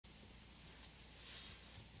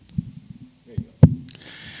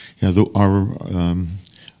Yeah, our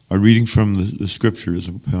reading from the scriptures,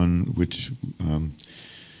 upon which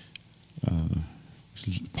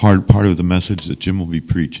part of the message that Jim will be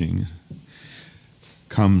preaching,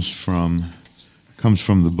 comes from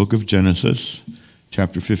the book of Genesis,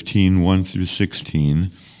 chapter 15, 1 through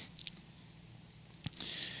 16.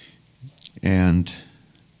 And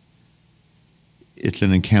it's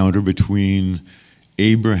an encounter between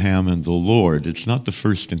Abraham and the Lord. It's not the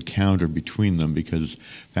first encounter between them, because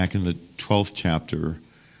back in the 12th chapter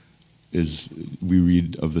we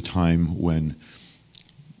read of the time when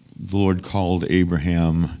the Lord called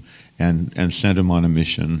Abraham and sent him on a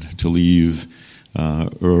mission to leave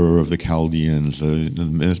Ur of the Chaldeans,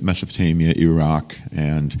 Mesopotamia, Iraq,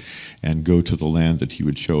 and go to the land that he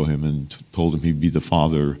would show him, and told him he'd be the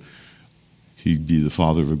father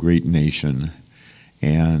of a great nation.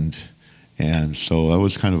 And so that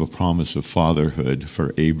was kind of a promise of fatherhood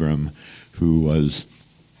for Abram, who was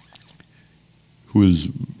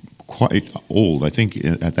quite old. I think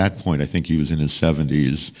at that point, he was in his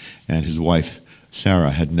 70s, and his wife Sarah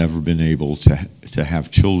had never been able to have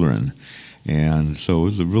children. And so it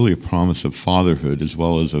was really a promise of fatherhood, as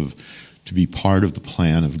well as to be part of the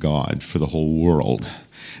plan of God for the whole world,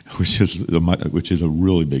 which is a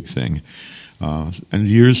really big thing. And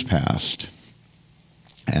years passed,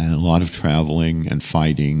 and a lot of traveling and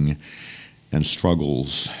fighting and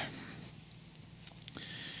struggles.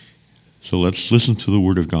 So let's listen to the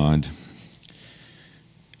Word of God.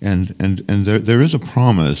 And there is a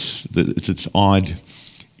promise that it's odd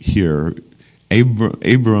here.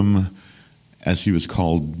 Abram, as he was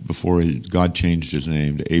called before God changed his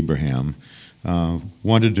name to Abraham,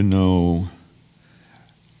 wanted to know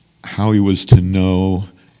how he was to know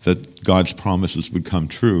that God's promises would come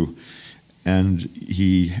true. And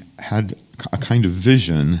he had a kind of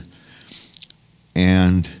vision,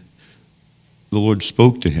 and the Lord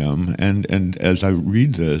spoke to him. And as I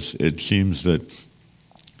read this, it seems that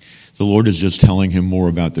the Lord is just telling him more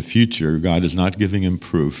about the future. God is not giving him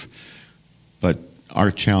proof. But our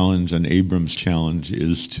challenge and Abram's challenge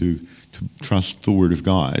is to trust the Word of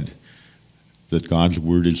God, that God's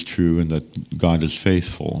Word is true and that God is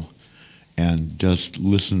faithful. And just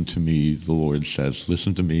listen to me, the Lord says.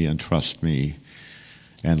 Listen to me and trust me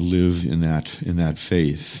and live in that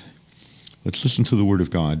faith. Let's listen to the Word of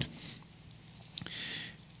God.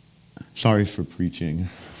 Sorry for preaching.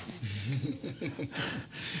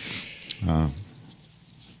 I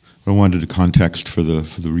wanted a context for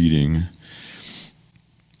the reading.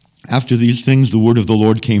 After these things, the word of the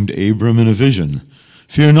Lord came to Abram in a vision.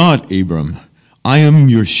 Fear not, Abram. I am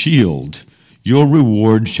your shield. Your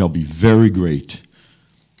reward shall be very great.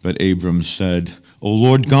 But Abram said, O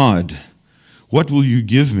Lord God, what will you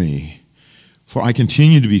give me? For I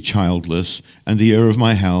continue to be childless, and the heir of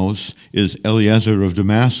my house is Eliezer of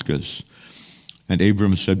Damascus. And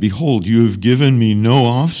Abram said, Behold, you have given me no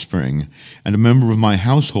offspring, and a member of my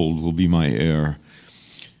household will be my heir.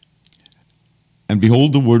 And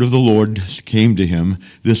behold, the word of the Lord came to him,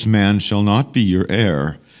 This man shall not be your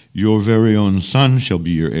heir. Your very own son shall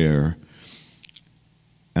be your heir.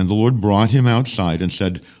 And the Lord brought him outside and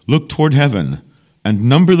said, Look toward heaven, and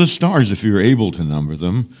number the stars if you are able to number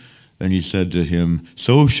them. Then he said to him,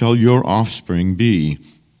 So shall your offspring be.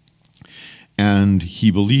 And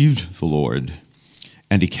he believed the Lord,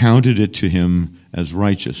 and he counted it to him as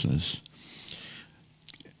righteousness.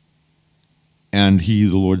 And he,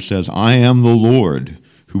 the Lord, says, I am the Lord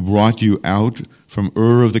who brought you out from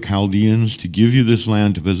Ur of the Chaldeans to give you this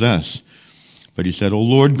land to possess. But he said, O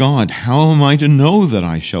Lord God, how am I to know that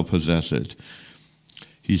I shall possess it?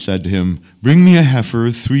 He said to him, Bring me a heifer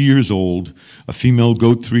 3 years old, a female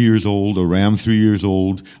goat 3 years old, a ram 3 years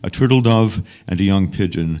old, a turtle dove, and a young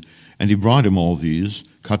pigeon. And he brought him all these,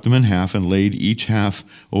 cut them in half, and laid each half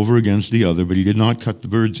over against the other, but he did not cut the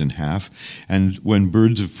birds in half. And when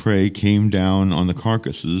birds of prey came down on the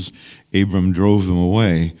carcasses, Abram drove them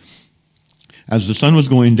away. As the sun was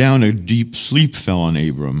going down, a deep sleep fell on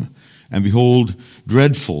Abram. And behold,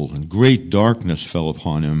 dreadful and great darkness fell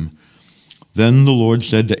upon him. Then the Lord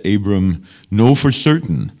said to Abram, Know for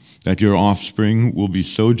certain that your offspring will be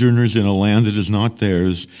sojourners in a land that is not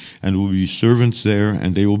theirs, and will be servants there,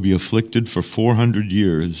 and they will be afflicted for 400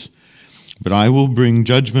 years. But I will bring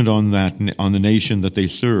judgment on the nation that they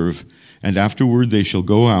serve, and afterward they shall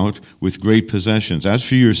go out with great possessions. As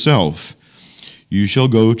for yourself, you shall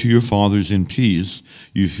go to your fathers in peace.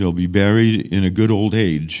 You shall be buried in a good old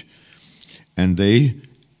age. And they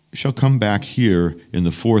shall come back here in the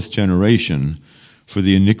 4th generation, for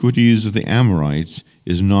the iniquities of the Amorites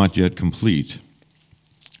is not yet complete.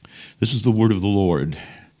 This is the word of the Lord.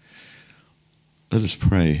 Let us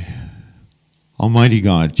pray. Almighty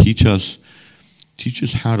God, teach us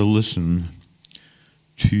how to listen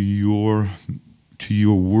to your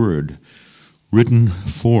word written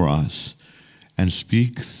for us, and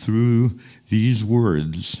speak through these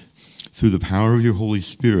words, through the power of your Holy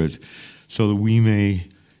Spirit, so that we may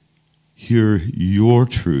hear your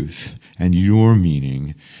truth and your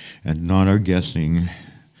meaning, and not our guessing,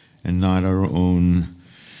 and not our own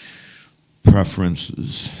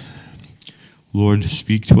preferences. Lord,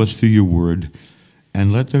 speak to us through your word,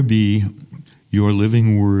 and let there be your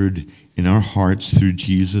living word in our hearts through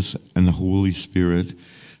Jesus and the Holy Spirit,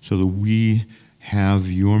 so that we have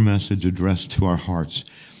your message addressed to our hearts,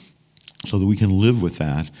 so that we can live with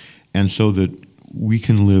that, and so that we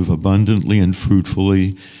can live abundantly and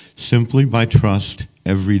fruitfully, simply by trust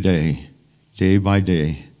every day, day by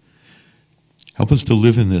day. Help us to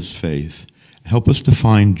live in this faith. Help us to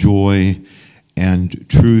find joy and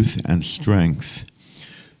truth and strength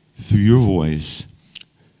through your voice,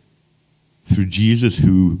 through Jesus,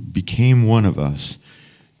 who became one of us,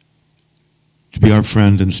 to be our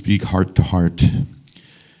friend and speak heart to heart,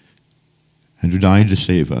 and who died to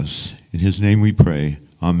save us. In his name we pray.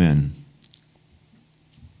 Amen.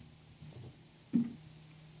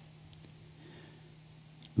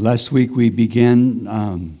 Last week we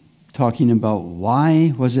began talking about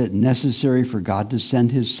why was it necessary for God to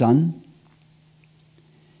send his Son.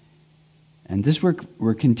 And this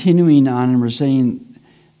we're continuing on, and we're saying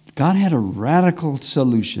God had a radical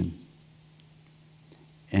solution.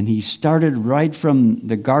 And he started right from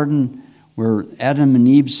the garden where Adam and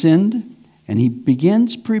Eve sinned, and he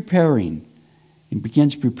begins preparing. He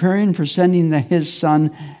begins preparing for sending his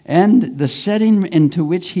Son and the setting into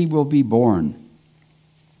which he will be born.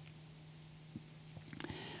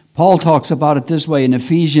 Paul talks about it this way in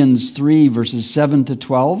Ephesians 3, verses 7 to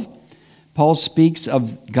 12. Paul speaks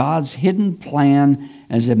of God's hidden plan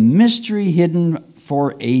as a mystery hidden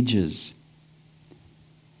for ages.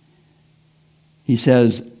 He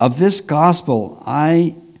says, "Of this gospel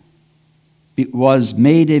I was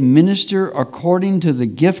made a minister according to the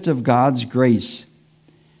gift of God's grace,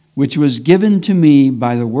 which was given to me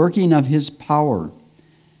by the working of his power.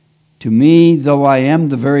 To me, though I am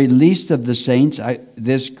the very least of the saints,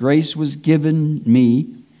 this grace was given me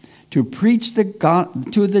to preach to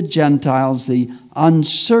the Gentiles the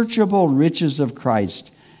unsearchable riches of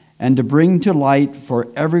Christ, and to bring to light for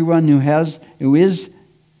everyone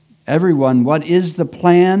what is the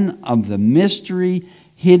plan of the mystery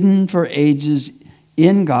hidden for ages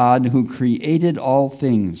in God who created all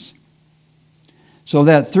things, so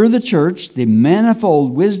that through the church the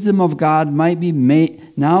manifold wisdom of God might be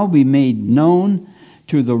now be made known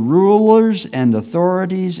to the rulers and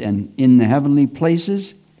authorities and in the heavenly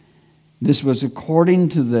places. This was according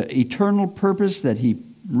to the eternal purpose that he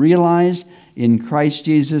realized in Christ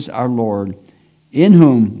Jesus our Lord, in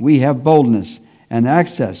whom we have boldness and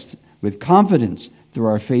access with confidence through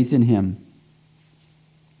our faith in him."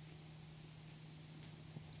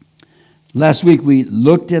 Last week we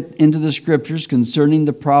looked into the scriptures concerning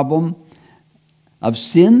the problem of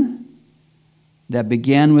sin that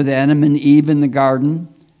began with Adam and Eve in the garden.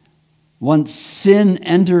 Once sin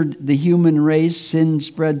entered the human race, sin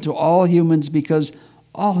spread to all humans because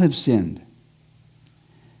all have sinned.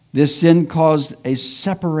 This sin caused a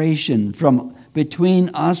separation between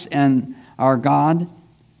us and our God.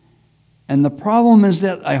 And the problem is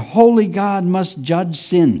that a holy God must judge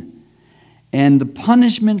sin. And the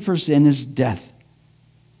punishment for sin is death.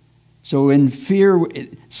 So in fear,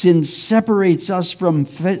 sin separates us from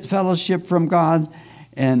fellowship from God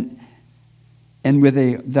and with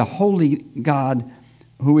the holy God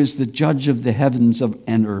who is the judge of the heavens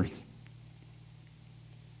and earth.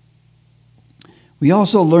 We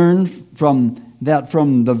also learned from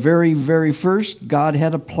the very, very first, God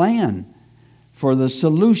had a plan for the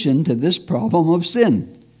solution to this problem of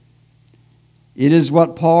sin. It is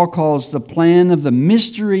what Paul calls the plan of the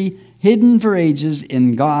mystery hidden for ages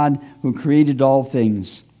in God who created all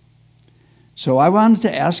things. So I wanted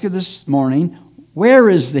to ask you this morning, where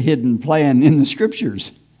is the hidden plan in the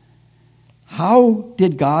Scriptures? How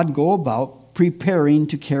did God go about preparing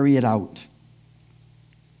to carry it out?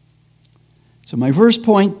 So my first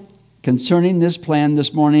point concerning this plan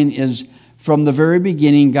this morning is, from the very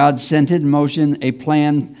beginning, God sent in motion a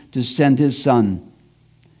plan to send his Son.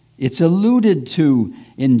 It's alluded to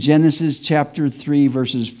in Genesis chapter 3,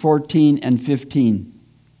 verses 14 and 15.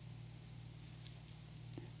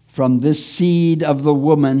 "From this seed of the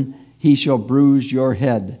woman he shall bruise your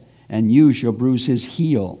head, and you shall bruise his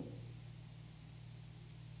heel."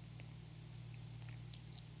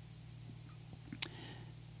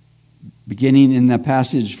 Beginning in the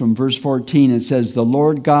passage from verse 14, it says, "The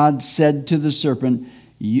Lord God said to the serpent,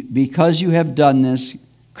 because you have done this,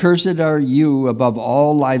 cursed are you above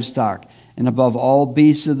all livestock and above all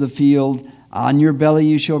beasts of the field. On your belly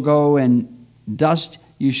you shall go, and dust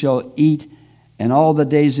you shall eat, and all the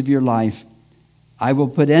days of your life. I will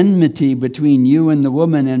put enmity between you and the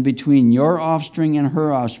woman, and between your offspring and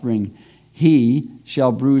her offspring. He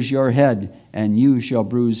shall bruise your head, and you shall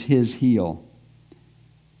bruise his heel."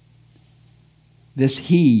 This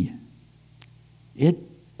he,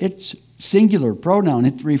 it's singular pronoun.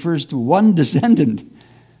 It refers to one descendant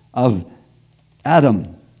of Adam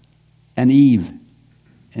and Eve.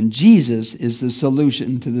 And Jesus is the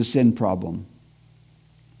solution to the sin problem.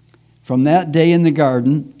 From that day in the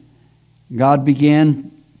garden, God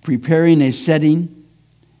began preparing a setting.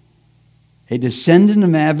 A descendant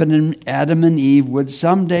of Adam and Eve would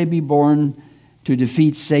someday be born to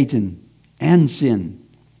defeat Satan and sin.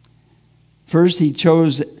 First, he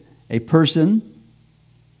chose a person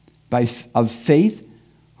of faith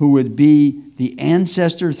who would be the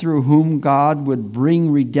ancestor through whom God would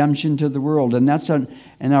bring redemption to the world. And that's in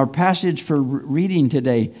our passage for reading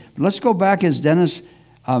today. But let's go back, as Dennis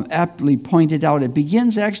aptly pointed out. It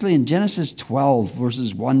begins actually in Genesis 12,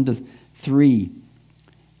 verses 1 to 3.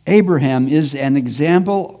 Abraham is an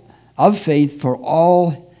example of faith for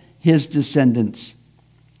all his descendants.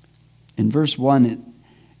 In verse 1,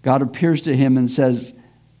 God appears to him and says,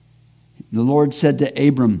 the Lord said to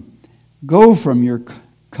Abram, "Go from your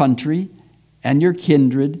country and your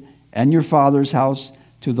kindred and your father's house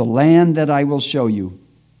to the land that I will show you.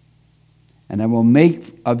 And I will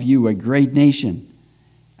make of you a great nation,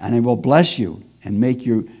 and I will bless you and make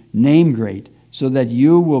your name great, so that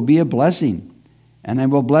you will be a blessing. And I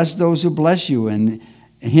will bless those who bless you, and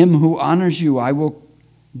him who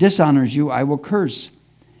dishonors you, I will curse.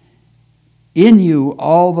 In you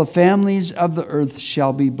all the families of the earth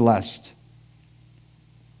shall be blessed."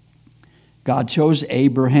 God chose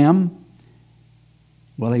Abraham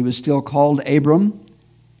while he was still called Abram,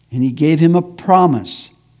 and he gave him a promise.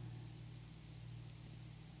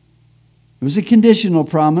 It was a conditional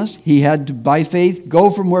promise. He had to, by faith, go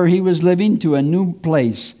from where he was living to a new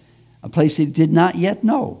place, a place he did not yet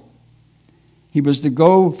know. He was to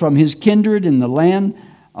go from his kindred in the land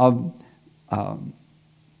of,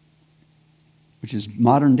 which is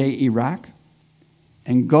modern-day Iraq,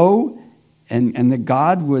 and go, and that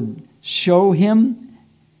God would show him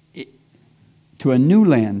to a new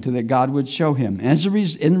land, that God would show him. As a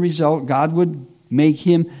result, God would make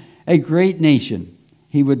him a great nation.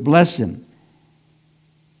 He would bless him.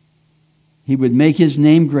 He would make his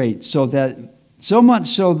name great, so much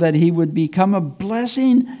so that he would become a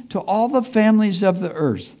blessing to all the families of the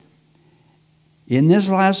earth. In this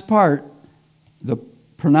last part, the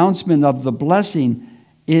pronouncement of the blessing,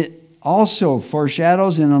 it also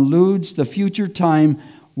foreshadows and alludes the future time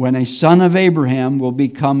when a son of Abraham will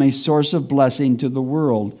become a source of blessing to the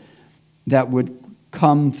world that would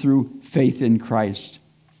come through faith in Christ.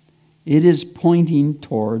 It is pointing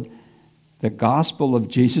toward the gospel of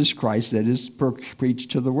Jesus Christ that is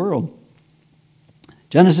preached to the world.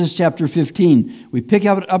 Genesis chapter 15, we pick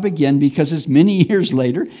it up again because it's many years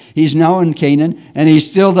later. He's now in Canaan, and he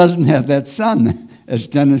still doesn't have that son. As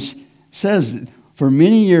Dennis says, for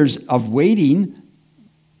many years of waiting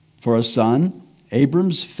for a son,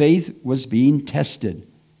 Abram's faith was being tested.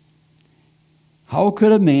 How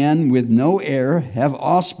could a man with no heir have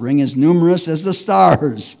offspring as numerous as the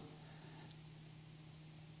stars?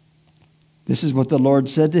 This is what the Lord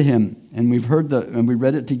said to him, and we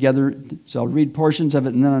read it together, so I'll read portions of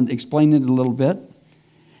it and then I'll explain it a little bit.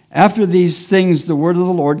 "After these things, the word of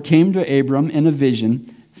the Lord came to Abram in a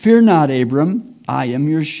vision. 'Fear not, Abram, I am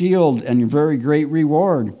your shield and your very great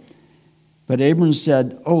reward.' But Abram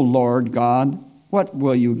said, 'O Lord God, what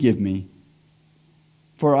will you give me?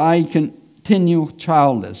 For I continue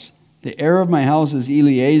childless. The heir of my house is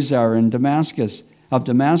Eleazar of Damascus.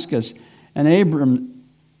 And Abram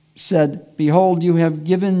said, Behold, you have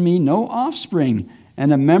given me no offspring,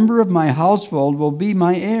 and a member of my household will be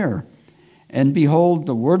my heir. And behold,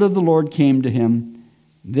 the word of the Lord came to him,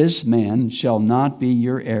 This man shall not be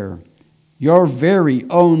your heir. Your very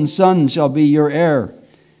own son shall be your heir.'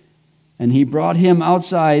 And he brought him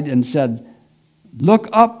outside and said, Look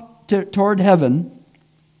up toward heaven,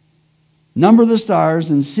 number the stars,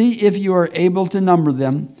 and see if you are able to number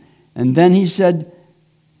them. And then he said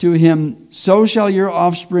to him, So shall your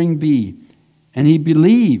offspring be. And he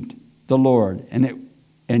believed the Lord,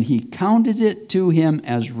 and he counted it to him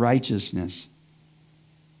as righteousness."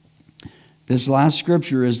 This last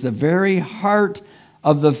scripture is the very heart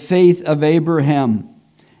of the faith of Abraham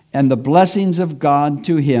and the blessings of God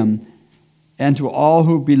to him and to all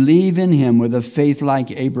who believe in him with a faith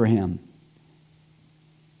like Abraham.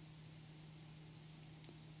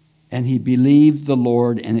 And he believed the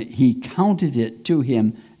Lord, and he counted it to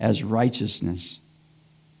him as righteousness.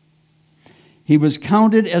 He was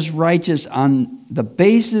counted as righteous on the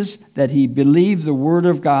basis that he believed the word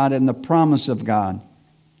of God and the promise of God.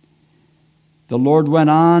 The Lord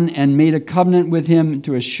went on and made a covenant with him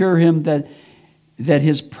to assure him that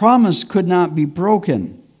his promise could not be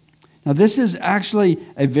broken. Now, this is actually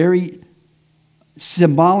a very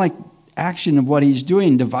symbolic action of what he's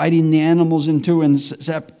doing, dividing the animals in two, and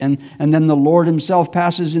then the Lord himself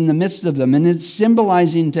passes in the midst of them. And it's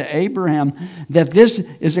symbolizing to Abraham that this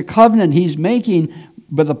is a covenant he's making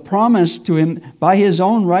with a promise to him by his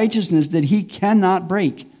own righteousness that he cannot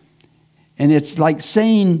break. And it's like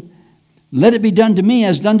saying, let it be done to me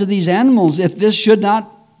as done to these animals if this should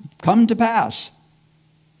not come to pass.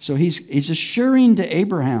 So he's assuring to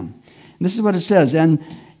Abraham. This is what it says. And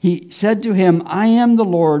he said to him, I am the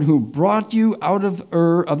Lord who brought you out of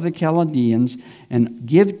Ur of the Chaldeans and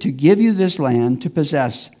to give you this land to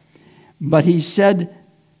possess. But he said,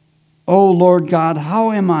 O Lord God,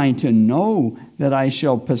 how am I to know that I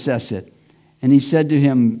shall possess it? And he said to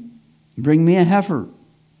him, bring me a heifer,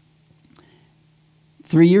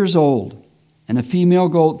 3 years old, and a female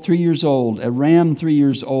goat 3 years old, a ram 3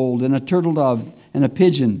 years old, and a turtle dove, and a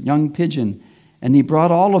pigeon, young pigeon. And he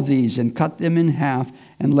brought all of these and cut them in half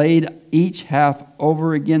and laid each half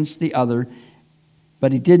over against the other.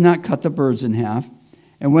 But he did not cut the birds in half.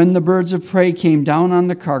 And when the birds of prey came down on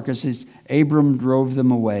the carcasses, Abram drove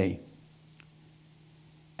them away.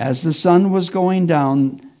 As the sun was going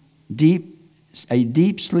down, a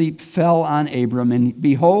deep sleep fell on Abram, and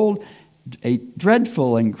behold, a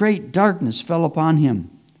dreadful and great darkness fell upon him.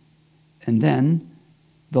 And then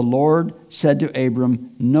the Lord said to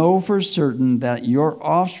Abram, know for certain that your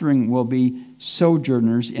offspring will be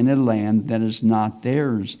sojourners in a land that is not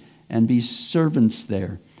theirs, and be servants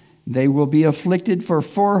there. They will be afflicted for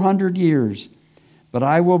 400 years. But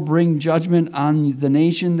I will bring judgment on the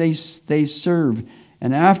nation they serve,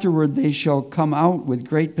 and afterward they shall come out with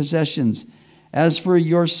great possessions. As for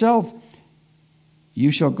yourself,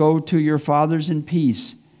 you shall go to your fathers in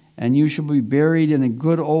peace, and you shall be buried in a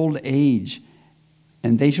good old age.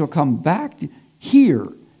 And they shall come back here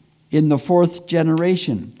in the 4th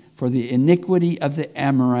generation, for the iniquity of the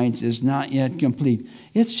Amorites is not yet complete.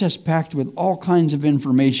 It's just packed with all kinds of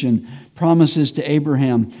information, promises to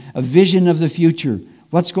Abraham, a vision of the future,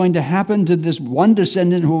 what's going to happen to this one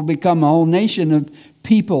descendant who will become a whole nation of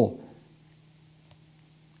people,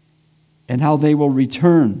 and how they will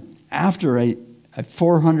return after a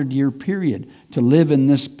 400-year period to live in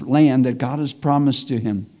this land that God has promised to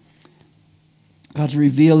him. God's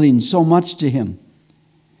revealing so much to him.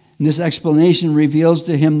 And this explanation reveals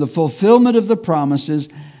to him the fulfillment of the promises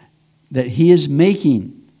that he is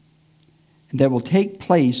making that will take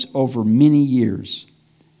place over many years.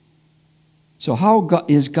 So how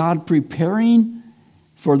is God preparing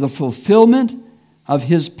for the fulfillment of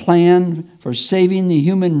his plan for saving the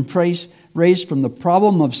human race from the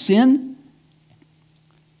problem of sin?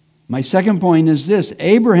 My second point is this: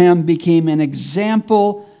 Abraham became an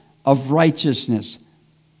example of righteousness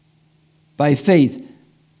by faith.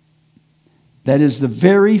 That is the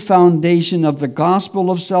very foundation of the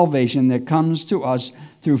gospel of salvation that comes to us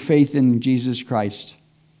through faith in Jesus Christ.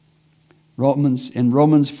 In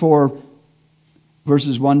Romans 4,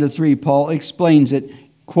 verses 1-3, Paul explains it,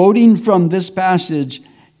 quoting from this passage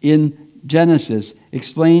in Genesis,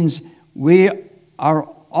 explains, we are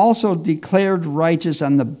also declared righteous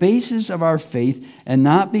on the basis of our faith and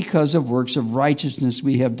not because of works of righteousness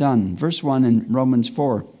we have done. Verse 1 in Romans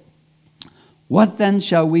 4. What then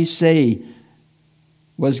shall we say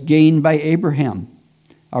was gained by Abraham,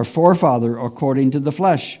 our forefather according to the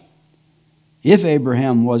flesh? If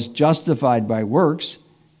Abraham was justified by works,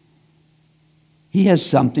 he has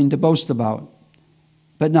something to boast about,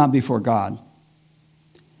 but not before God.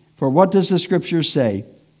 For what does the Scripture say?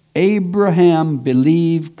 Abraham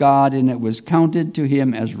believed God, and it was counted to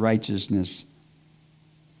him as righteousness.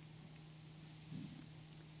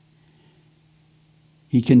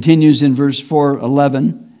 He continues in verse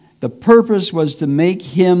 4:11. The purpose was to make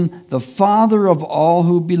him the father of all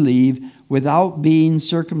who believe without being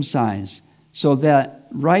circumcised, so that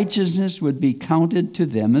righteousness would be counted to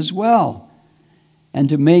them as well. And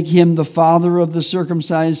to make him the father of the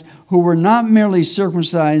circumcised, who were not merely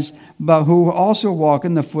circumcised, but who also walk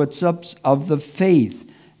in the footsteps of the faith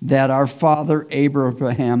that our father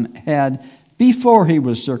Abraham had before he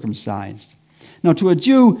was circumcised. Now, to a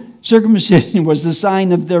Jew, circumcision was the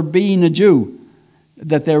sign of their being a Jew,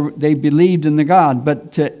 that they believed in the God.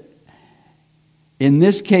 But to In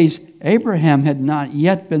this case, Abraham had not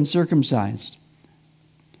yet been circumcised.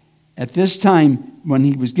 At this time, when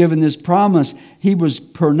he was given this promise, he was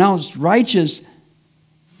pronounced righteous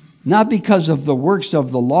not because of the works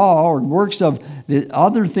of the law or works of the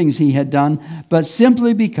other things he had done, but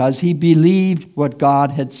simply because he believed what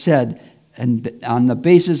God had said. And on the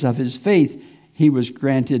basis of his faith, he was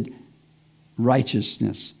granted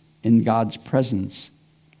righteousness in God's presence.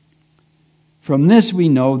 From this we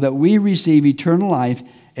know that we receive eternal life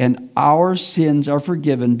and our sins are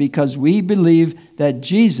forgiven because we believe that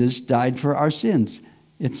Jesus died for our sins.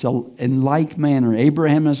 It's in like manner.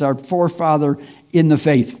 Abraham is our forefather in the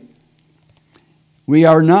faith. We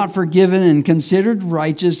are not forgiven and considered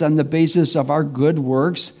righteous on the basis of our good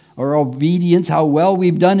works or obedience, how well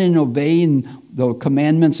we've done in obeying the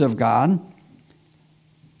commandments of God.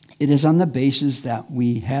 It is on the basis that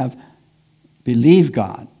we have believed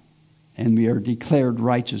God and we are declared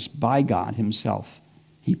righteous by God himself.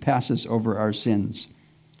 He passes over our sins.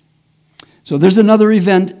 So there's another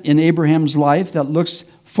event in Abraham's life that looks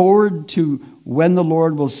forward to when the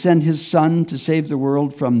Lord will send his son to save the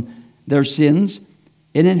world from their sins.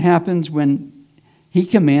 And it happens when he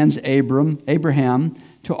commands Abraham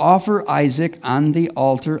to offer Isaac on the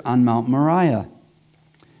altar on Mount Moriah.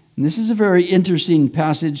 And this is a very interesting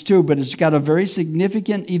passage too, but it's got a very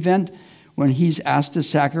significant event when he's asked to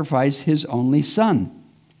sacrifice his only son.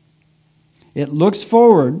 It looks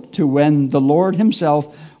forward to when the Lord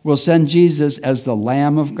himself will send Jesus as the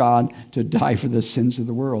Lamb of God to die for the sins of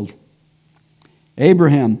the world.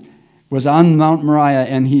 Abraham was on Mount Moriah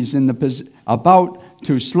and he's about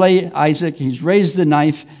to slay Isaac. He's raised the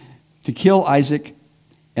knife to kill Isaac.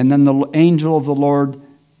 And then the angel of the Lord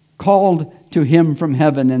called to him from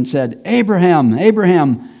heaven and said, "Abraham,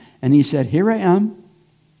 Abraham." And he said, "Here I am."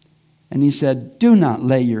 And he said, "Do not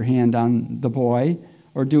lay your hand on the boy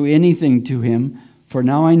or do anything to him, for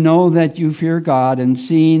now I know that you fear God, and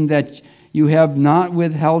seeing that you have not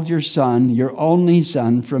withheld your son, your only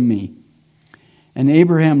son, from me." And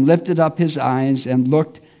Abraham lifted up his eyes and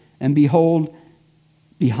looked, and behold,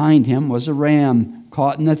 behind him was a ram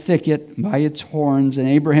caught in a thicket by its horns. And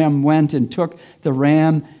Abraham went and took the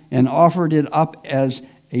ram and offered it up as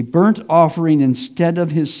a burnt offering instead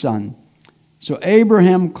of his son. So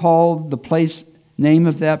Abraham called the name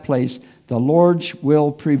of that place, "The Lord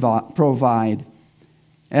will provide."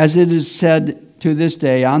 As it is said to this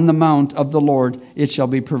day, "On the mount of the Lord it shall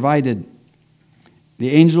be provided."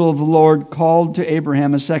 The angel of the Lord called to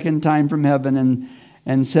Abraham a second time from heaven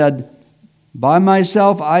and said, "By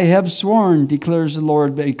myself I have sworn, declares the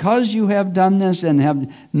Lord, because you have done this and have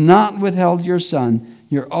not withheld your son,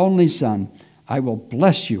 your only son, I will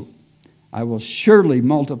bless you. I will surely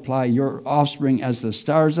multiply your offspring as the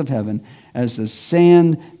stars of heaven, as the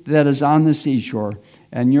sand that is on the seashore.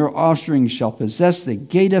 And your offspring shall possess the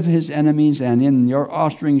gate of his enemies, and in your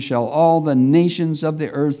offspring shall all the nations of the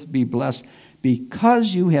earth be blessed,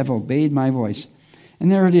 because you have obeyed my voice." And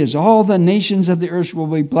there it is. All the nations of the earth will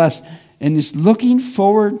be blessed. And it's looking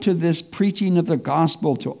forward to this preaching of the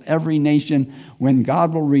gospel to every nation when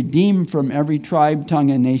God will redeem from every tribe,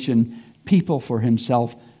 tongue, and nation people for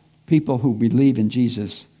himself, people who believe in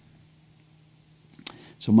Jesus.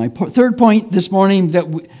 So my third point this morning,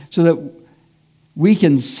 so that we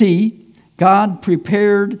can see God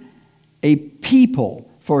prepared a people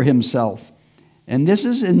for himself. And this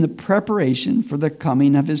is in the preparation for the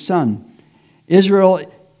coming of his son. Israel,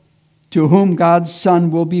 to whom God's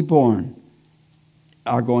son will be born,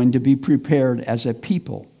 are going to be prepared as a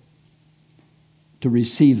people to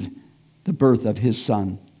receive the birth of his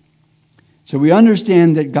son. So we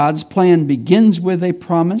understand that God's plan begins with a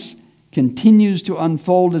promise, continues to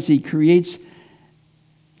unfold as he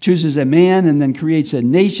chooses a man, and then creates a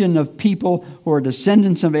nation of people who are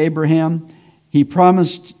descendants of Abraham. He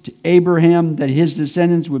promised to Abraham that his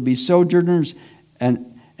descendants would be sojourners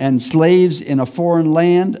and slaves in a foreign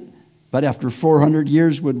land, but after 400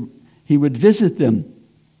 years he would visit them,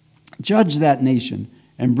 judge that nation,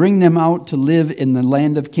 and bring them out to live in the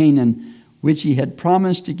land of Canaan, which he had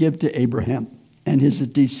promised to give to Abraham and his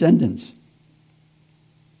descendants.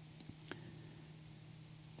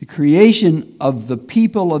 The creation of the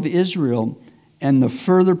people of Israel and the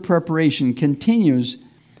further preparation continues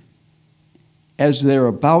as they're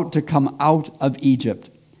about to come out of Egypt.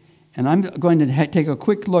 And I'm going to take a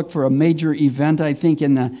quick look for a major event, I think,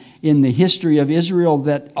 in the history of Israel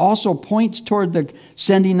that also points toward the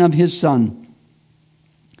sending of his son.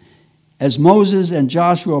 As Moses and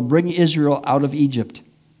Joshua bring Israel out of Egypt.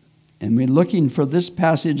 And we're looking for this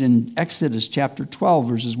passage in Exodus chapter 12,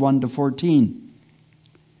 verses 1 to 14.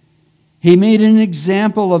 He made an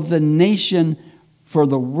example of the nation for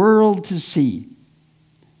the world to see.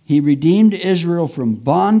 He redeemed Israel from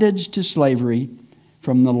bondage to slavery,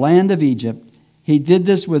 from the land of Egypt. He did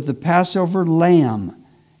this with the Passover lamb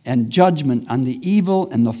and judgment on the evil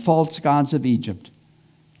and the false gods of Egypt.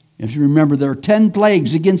 If you remember, there are 10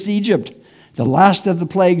 plagues against Egypt. The last of the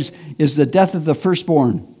plagues is the death of the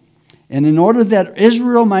firstborn. And in order that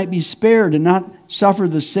Israel might be spared and not suffer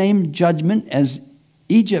the same judgment as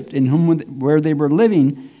Egypt, where they were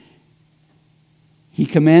living, he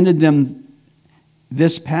commanded them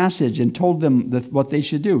this passage and told them what they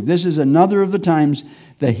should do. This is another of the times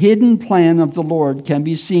the hidden plan of the Lord can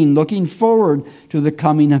be seen, looking forward to the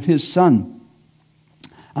coming of his Son.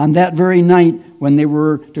 On that very night, when they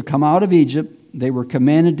were to come out of Egypt, they were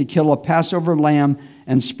commanded to kill a Passover lamb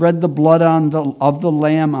and spread the blood of the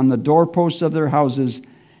lamb on the doorposts of their houses.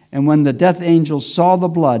 And when the death angel saw the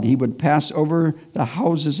blood, he would pass over the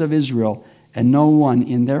houses of Israel, and no one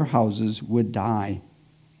in their houses would die.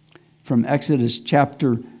 From Exodus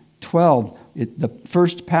chapter 12, the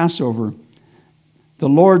first Passover, the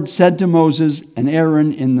Lord said to Moses and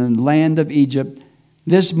Aaron in the land of Egypt,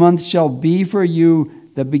 "This month shall be for you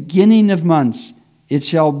the beginning of months. It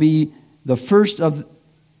shall be the first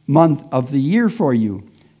month of the year for you.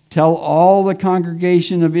 Tell all the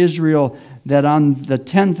congregation of Israel that on the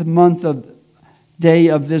 10th day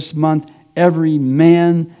of this month, every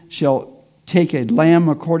man shall take a lamb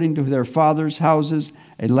according to their father's houses,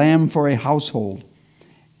 a lamb for a household.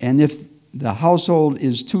 And if the household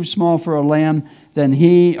is too small for a lamb, then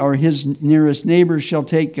he or his nearest neighbor shall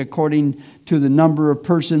take according to the number of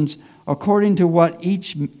persons, according to what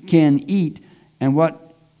each can eat,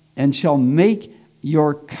 and shall make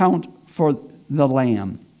your count for the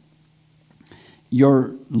lamb.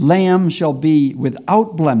 Your lamb shall be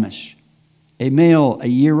without blemish, a male, a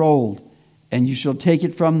year old, and you shall take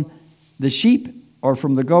it from the sheep or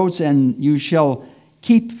from the goats, and you shall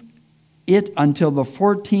keep it until the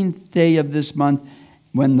 14th day of this month,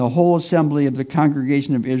 when the whole assembly of the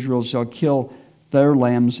congregation of Israel shall kill their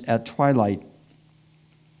lambs at twilight.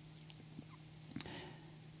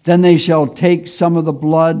 Then they shall take some of the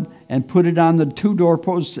blood and put it on the 2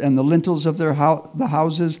 doorposts and the lintels of the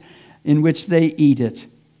houses in which they eat it.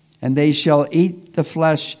 And they shall eat the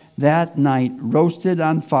flesh that night, roasted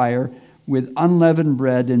on fire with unleavened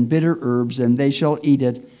bread and bitter herbs, and they shall eat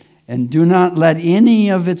it. And do not let any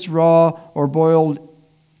of it raw or boiled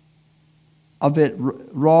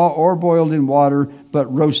in water,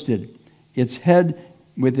 but roasted, its head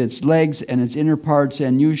with its legs and its inner parts,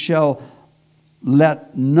 and you shall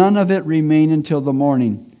let none of it remain until the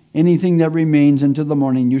morning. Anything that remains until the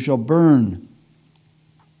morning you shall burn.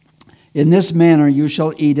 In this manner you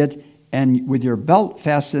shall eat it, and with your belt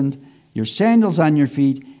fastened, your sandals on your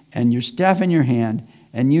feet, and your staff in your hand,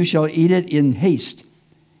 and you shall eat it in haste.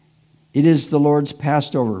 It is the Lord's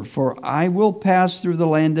Passover. For I will pass through the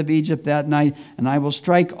land of Egypt that night, and I will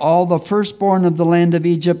strike all the firstborn of the land of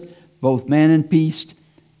Egypt, both man and beast,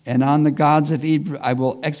 and on the gods of Egypt I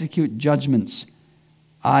will execute judgments.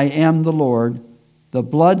 I am the Lord. The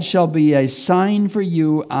blood shall be a sign for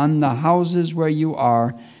you on the houses where you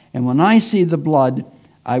are, and when I see the blood,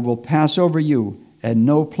 I will pass over you, and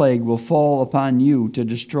no plague will fall upon you to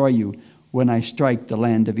destroy you when I strike the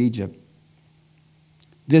land of Egypt.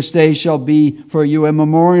 This day shall be for you a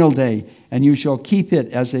memorial day, and you shall keep it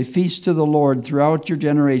as a feast to the Lord throughout your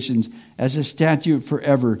generations, as a statute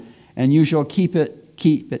forever, and you shall keep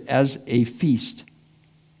it as a feast.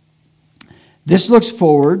 This looks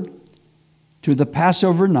forward to the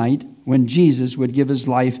Passover night when Jesus would give his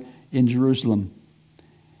life in Jerusalem.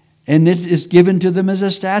 And it is given to them as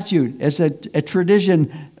a statute, as a tradition,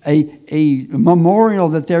 a memorial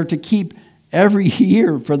that they're to keep every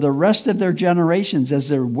year for the rest of their generations as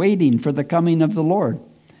they're waiting for the coming of the Lord.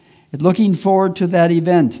 And looking forward to that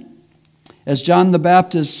event. As John the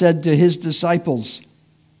Baptist said to his disciples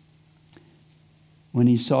when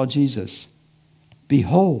he saw Jesus,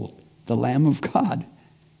 "Behold, the Lamb of God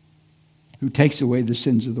who takes away the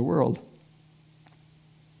sins of the world."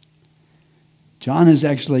 John is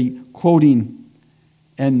actually quoting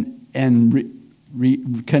and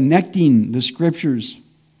connecting the scriptures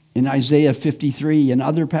in Isaiah 53 and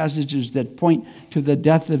other passages that point to the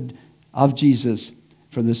death of Jesus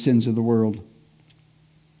for the sins of the world.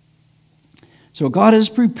 So God has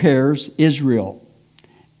prepared Israel,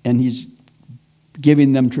 and he's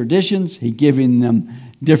giving them traditions. He's giving them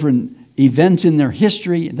different events in their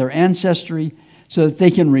history, their ancestry, so that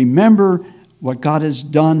they can remember what God has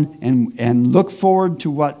done and look forward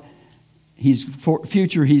to what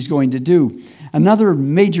future he's going to do. Another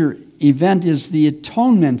major event is the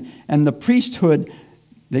atonement and the priesthood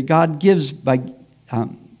that God gives by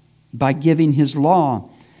giving his law.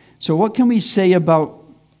 So what can we say about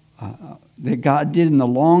that God did in the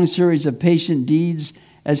long series of patient deeds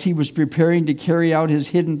as he was preparing to carry out his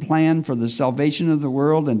hidden plan for the salvation of the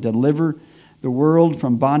world and deliver the world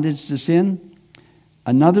from bondage to sin.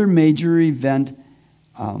 Another major event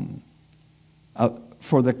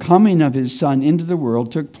for the coming of his Son into the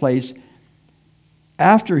world took place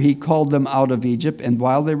after he called them out of Egypt and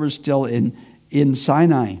while they were still in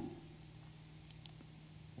Sinai.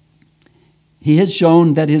 He had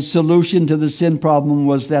shown that his solution to the sin problem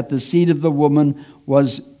was that the seed of the woman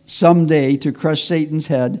was someday to crush Satan's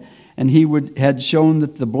head, and had shown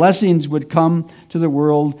that the blessings would come to the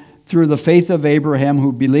world through the faith of Abraham,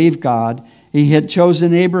 who believed God. He had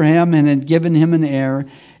chosen Abraham and had given him an heir,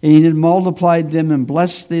 and he had multiplied them and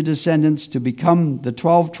blessed their descendants to become the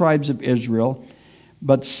 12 tribes of Israel.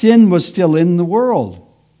 But sin was still in the world.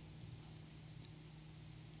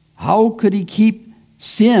 How could he keep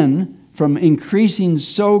sin from increasing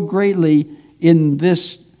so greatly in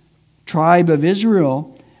this tribe of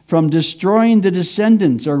Israel, from destroying the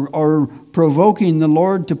descendants or provoking the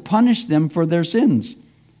Lord to punish them for their sins?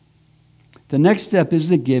 The next step is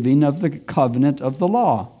the giving of the covenant of the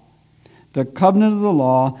law. The covenant of the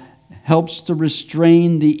law helps to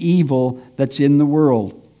restrain the evil that's in the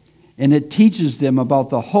world, and it teaches them about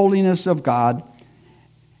the holiness of God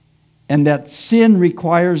and that sin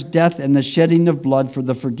requires death and the shedding of blood for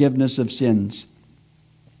the forgiveness of sins.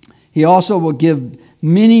 He also will give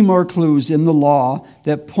many more clues in the law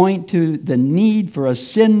that point to the need for a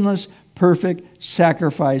sinless, perfect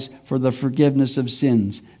sacrifice for the forgiveness of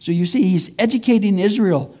sins. So you see, he's educating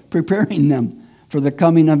Israel, preparing them for the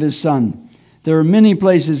coming of his Son. There are many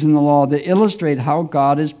places in the law that illustrate how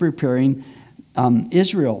God is preparing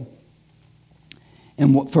Israel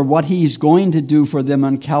and for what he's going to do for them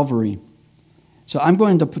on Calvary. So I'm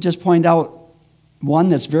going to just point out one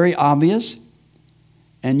that's very obvious,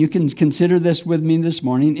 and you can consider this with me this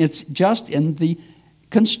morning. It's just in the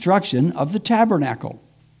construction of the tabernacle.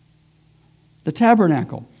 The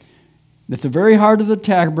tabernacle. At the very heart of the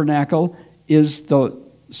tabernacle is the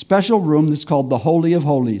special room that's called the Holy of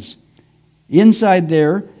Holies. Inside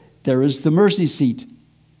there is the mercy seat.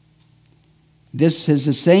 This is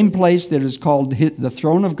the same place that is called the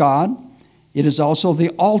throne of God. It is also the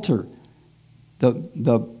altar,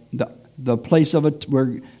 the place of it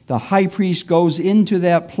where the high priest goes into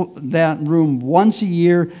that room once a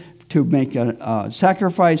year to make a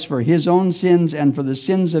sacrifice for his own sins and for the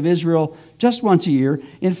sins of Israel just once a year.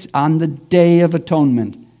 It's on the Day of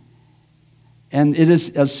Atonement. And it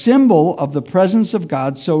is a symbol of the presence of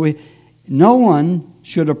God, so no one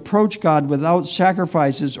should approach God without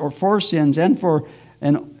sacrifices or for sins, and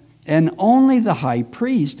only the high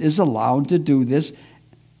priest is allowed to do this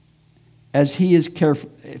as he is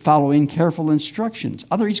following careful instructions.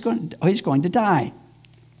 Otherwise, he's going to die.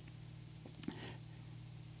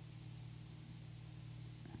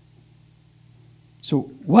 So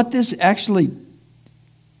what this actually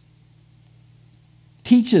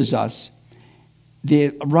teaches us, the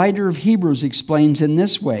writer of Hebrews explains in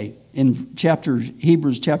this way, in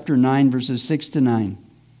Hebrews chapter 9, verses 6 to 9.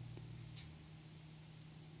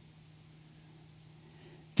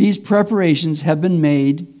 These preparations have been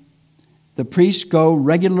made. The priests go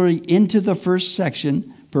regularly into the first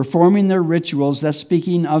section, performing their rituals, that's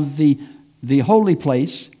speaking of the holy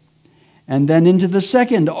place, and then into the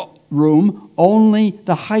second room, only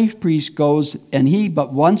the high priest goes, and he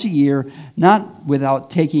but once a year, not without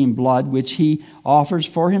taking blood, which he offers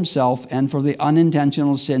for himself and for the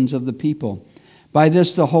unintentional sins of the people. By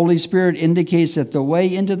this, the Holy Spirit indicates that the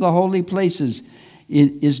way into the holy places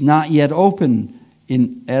is not yet open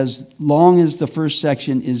as long as the first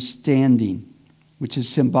section is standing, which is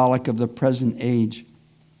symbolic of the present age.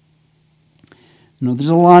 There's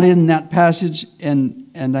a lot in that passage, and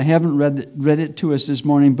I haven't read it to us this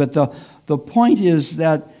morning, but the point is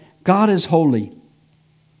that God is holy.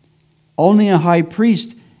 Only a high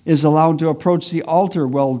priest is allowed to approach the altar,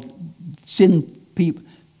 while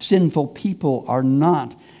sinful people are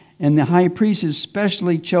not. And the high priest is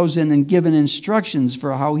specially chosen and given instructions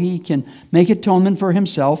for how he can make atonement for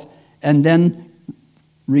himself and then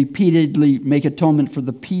repeatedly make atonement for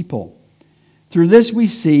the people. Through this we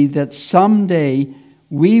see that someday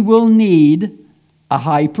we will need a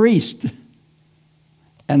high priest.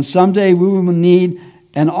 And someday we will need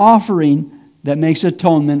an offering that makes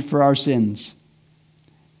atonement for our sins.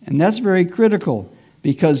 And that's very critical,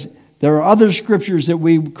 because there are other scriptures that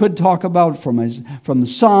we could talk about from the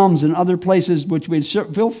Psalms and other places, which we and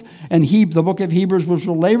the book of Hebrews, which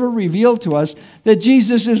will later reveal to us that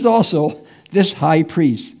Jesus is also this high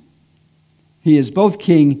priest. He is both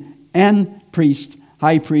king and priest,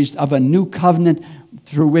 high priest of a new covenant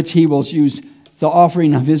through which he will use the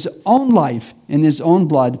offering of his own life and his own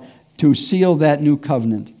blood to seal that new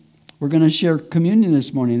covenant. We're going to share communion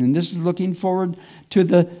this morning, and this is looking forward to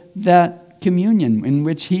that communion in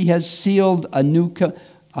which he has sealed a new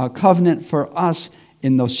covenant for us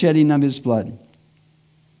in the shedding of his blood.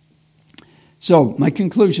 So, my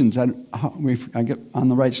conclusions, I get on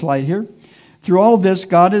the right slide here. Through all this,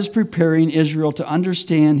 God is preparing Israel to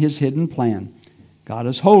understand his hidden plan. God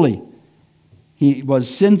is holy. He was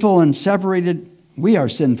sinful and separated. We are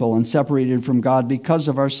sinful and separated from God because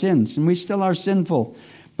of our sins, and we still are sinful,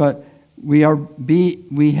 but we have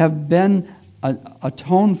been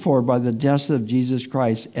atoned for by the death of Jesus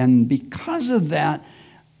Christ, and because of that,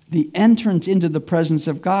 the entrance into the presence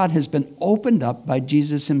of God has been opened up by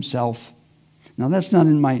Jesus himself. Now, that's not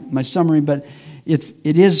in my summary, but it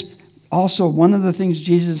is also one of the things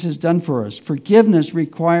Jesus has done for us. Forgiveness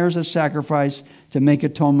requires a sacrifice to make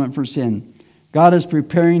atonement for sin. God is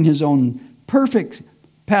preparing his own perfect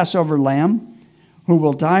Passover lamb who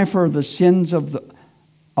will die for the sins of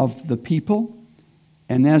the people.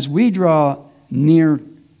 And as we draw near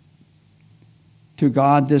to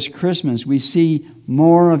God this Christmas, we see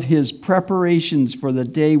more of his preparations for the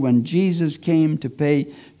day when Jesus came to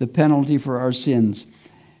pay the penalty for our sins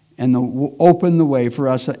and open the way for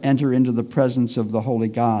us to enter into the presence of the holy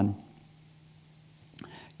God.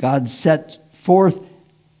 God set forth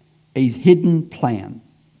a hidden plan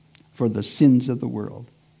for the sins of the world.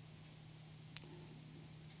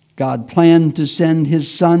 God planned to send his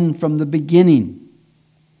Son from the beginning.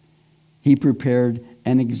 He prepared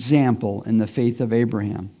an example in the faith of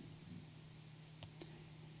Abraham.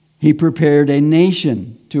 He prepared a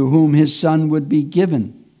nation to whom his Son would be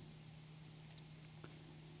given.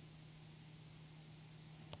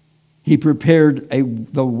 He prepared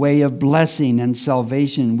the way of blessing and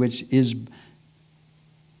salvation, which is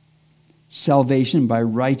salvation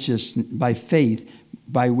by faith,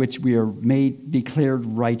 by which we are declared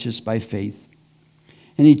righteous by faith.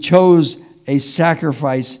 And he chose a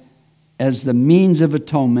sacrifice as the means of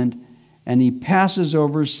atonement, and he passes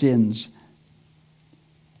over sins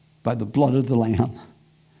by the blood of the Lamb.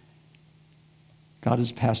 God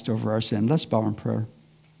has passed over our sin. Let's bow in prayer.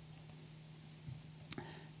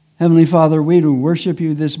 Heavenly Father, we do worship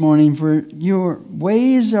you this morning, for your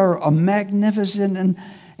ways are magnificent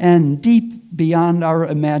and deep beyond our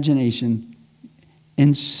imagination.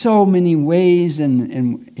 In so many ways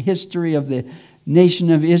in history of the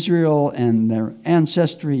nation of Israel and their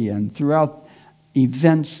ancestry and throughout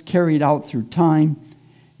events carried out through time,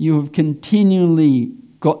 you have continually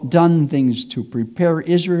done things to prepare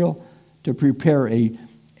Israel, to prepare a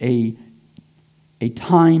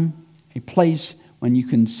time, a place when you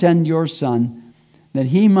can send your Son, that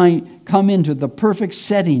he might come into the perfect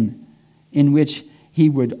setting in which he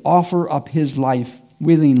would offer up his life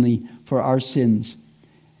willingly for our sins.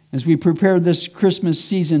 As we prepare this Christmas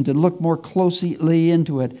season to look more closely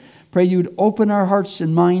into it, pray you'd open our hearts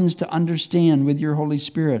and minds to understand with your Holy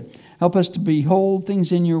Spirit. Help us to behold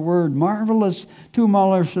things in your word, too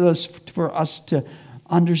marvelous for us to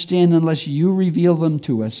understand unless you reveal them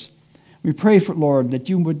to us. We pray, for Lord, that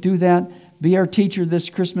you would do that. Be our teacher this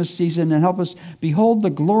Christmas season and help us behold the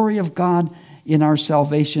glory of God in our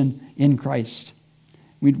salvation in Christ.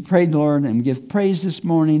 We pray, Lord, and give praise this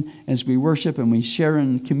morning as we worship and we share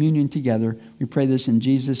in communion together. We pray this in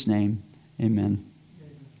Jesus' name. Amen.